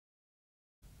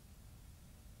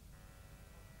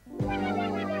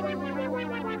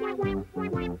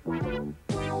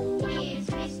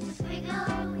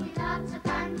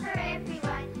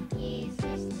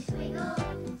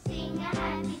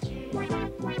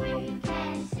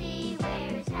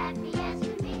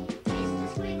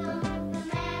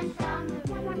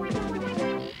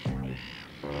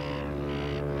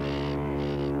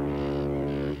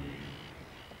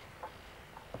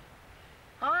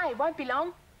won't be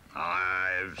long.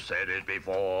 I've said it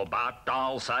before, but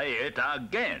I'll say it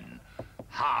again.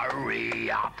 Hurry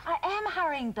up. I am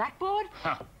hurrying, Blackboard.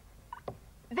 Huh.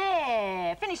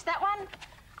 There, finished that one.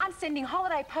 I'm sending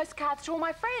holiday postcards to all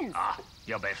my friends. Ah,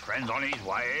 your best friend's on his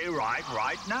way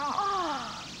right now.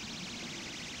 Oh.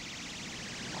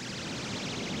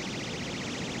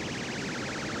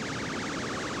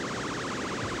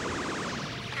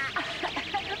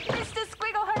 Mr.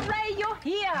 Squiggle, hooray, you're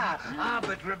here.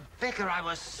 But Rebecca, I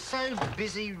was so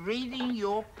busy reading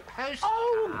your postcard.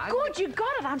 Oh, good, you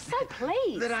got it. I'm so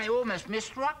pleased. That I almost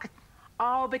missed Rocket.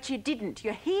 Oh, but you didn't.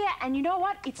 You're here, and you know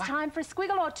what? It's time for a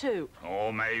squiggle or two.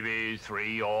 Or maybe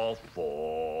 3 or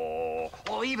 4.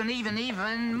 Or even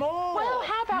more. Well,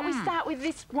 how about we start with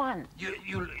this one?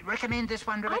 You recommend this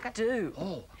one, Rebecca? I do.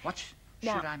 Oh, what should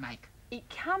I make? It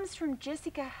comes from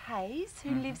Jessica Hayes,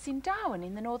 who lives in Darwin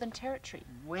in the Northern Territory.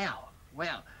 Well,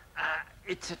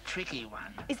 it's a tricky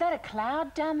one. Is that a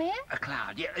cloud down there? A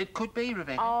cloud, yeah, it could be,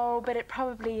 Rebecca. Oh, but it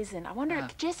probably isn't. I wonder,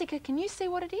 Jessica, can you see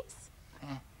what it is?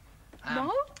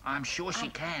 No? I'm sure she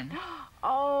can.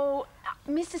 Oh,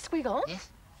 Mr. Squiggle? Yes?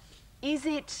 Is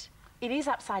it... It is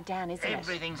upside down, isn't it?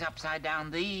 Everything's upside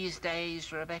down these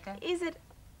days, Rebecca. Is it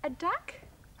a duck?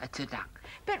 It's a duck.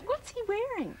 But what's he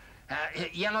wearing?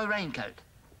 Yellow raincoat.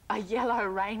 A yellow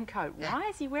raincoat. Yeah. Why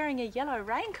is he wearing a yellow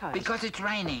raincoat? Because it's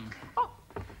raining. Oh.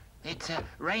 It's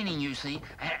raining, you see,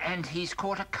 and he's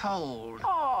caught a cold.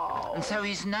 Oh. And so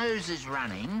his nose is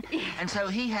running, and so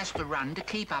he has to run to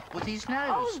keep up with his nose.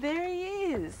 Oh, there he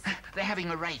is. They're having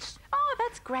a race. Oh,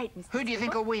 that's great, Mr. Who do you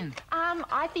think will win?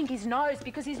 I think his nose,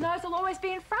 because his nose will always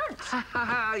be in front. Ha ha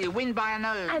ha, you win by a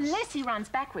nose. Unless he runs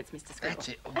backwards, Mr. Squiggle. That's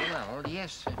it. Well,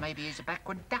 yes, maybe he's a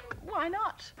backward duck. Why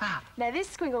not? Ah. Now,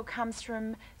 this squiggle comes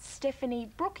from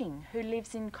Stephanie Brooking, who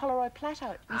lives in Colorado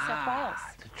Plateau, New South Wales.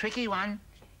 It's a tricky one.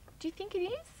 Do you think it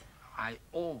is? I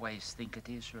always think it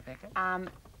is, Rebecca.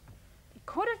 It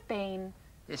could have been...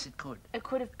 Yes, it could. It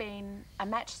could have been a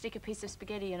matchstick, a piece of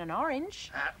spaghetti and an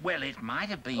orange. Well, it might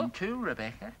have been too,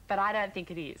 Rebecca. But I don't think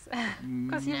it is.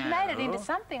 Because you've made it into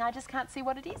something. I just can't see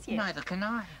what it is yet. Neither can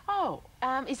I. Oh,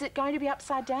 is it going to be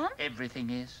upside down?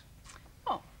 Everything is.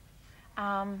 Oh.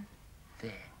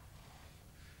 There.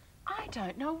 I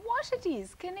don't know what it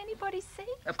is. Can anybody see?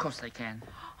 Of course they can.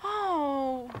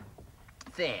 Oh.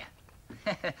 There.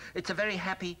 It's a very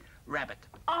happy rabbit.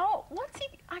 Oh, what's he...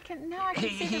 I can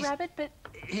see the rabbit, but...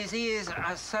 His ears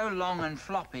are so long and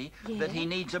floppy that he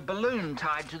needs a balloon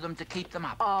tied to them to keep them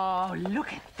up. Oh,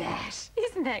 look at that.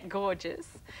 Isn't that gorgeous?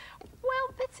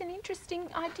 Well, that's an interesting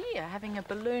idea, having a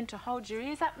balloon to hold your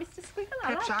ears up, Mr. Squiggle.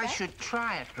 Perhaps I should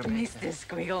try it, Rebecca. Mr.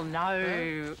 Squiggle,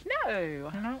 no. No.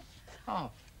 No?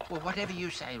 Oh, well, whatever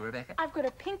you say, Rebecca. I've got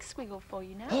a pink squiggle for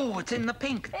you now. Oh, it's in the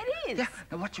pink. It is. Yeah.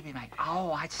 Now, what should we make?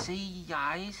 Oh, I see,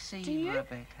 Do you?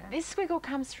 Rebecca. This squiggle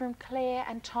comes from Claire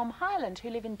and Tom Highland, who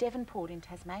live in Devonport in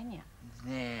Tasmania.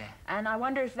 There. And I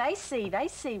wonder if they see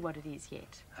what it is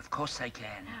yet. Of course they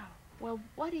can. Well,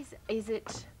 what is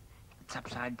it? It's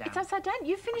upside down. It's upside down?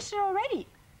 You finished it already.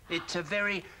 It's a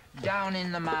very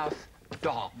down-in-the-mouth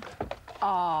dog.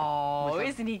 Oh,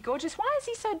 isn't he gorgeous? Why is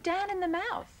he so down in the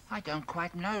mouth? I don't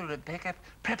quite know, Rebecca.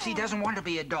 Perhaps he doesn't want to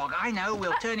be a dog. I know.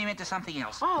 We'll turn him into something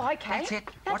else. Oh, okay. That's it.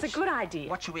 That's a good idea.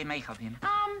 What should we make of him?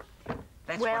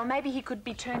 Maybe he could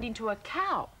be turned into a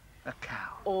cow. A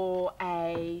cow. Or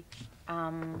a,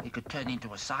 He could turn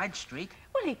into a side street.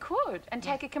 Well, he could, and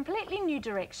take a completely new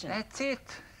direction. That's it.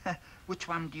 Which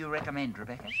one do you recommend,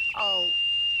 Rebecca?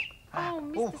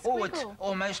 Mr. Squiggle. Oh, it's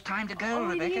almost time to go,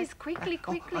 Rebecca. It is. Quickly.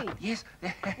 Yes.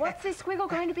 What's this squiggle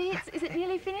going to be? Is it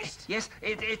nearly finished? Yes,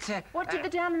 it's a... What did the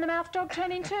down-in-the-mouth dog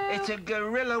turn into? It's a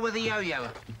gorilla with a yo-yo.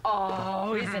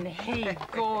 Oh, isn't he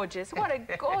gorgeous? What a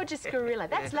gorgeous gorilla.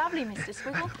 That's lovely, Mr.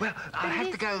 Squiggle. Well, I'll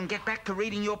have to go and get back to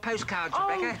reading your postcards,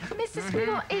 Rebecca. Mr.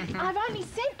 Squiggle, I've only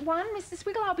sent one. Mr.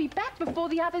 Squiggle, I'll be back before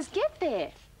the others get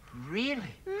there.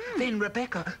 Really? Then,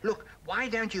 Rebecca, look, why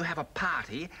don't you have a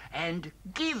party and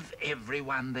give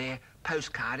everyone their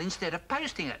postcard instead of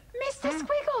posting it? Mr.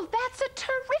 Squiggle, that's a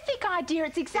terrific idea.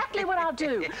 It's exactly what I'll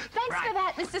do. Thanks for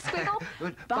that, Mr. Squiggle.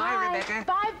 Bye, Rebecca.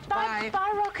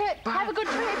 Bye, Rocket. Bye. Have a good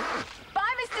trip.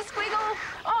 Bye, Mr. Squiggle.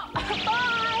 Oh,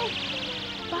 bye.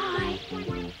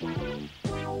 Bye.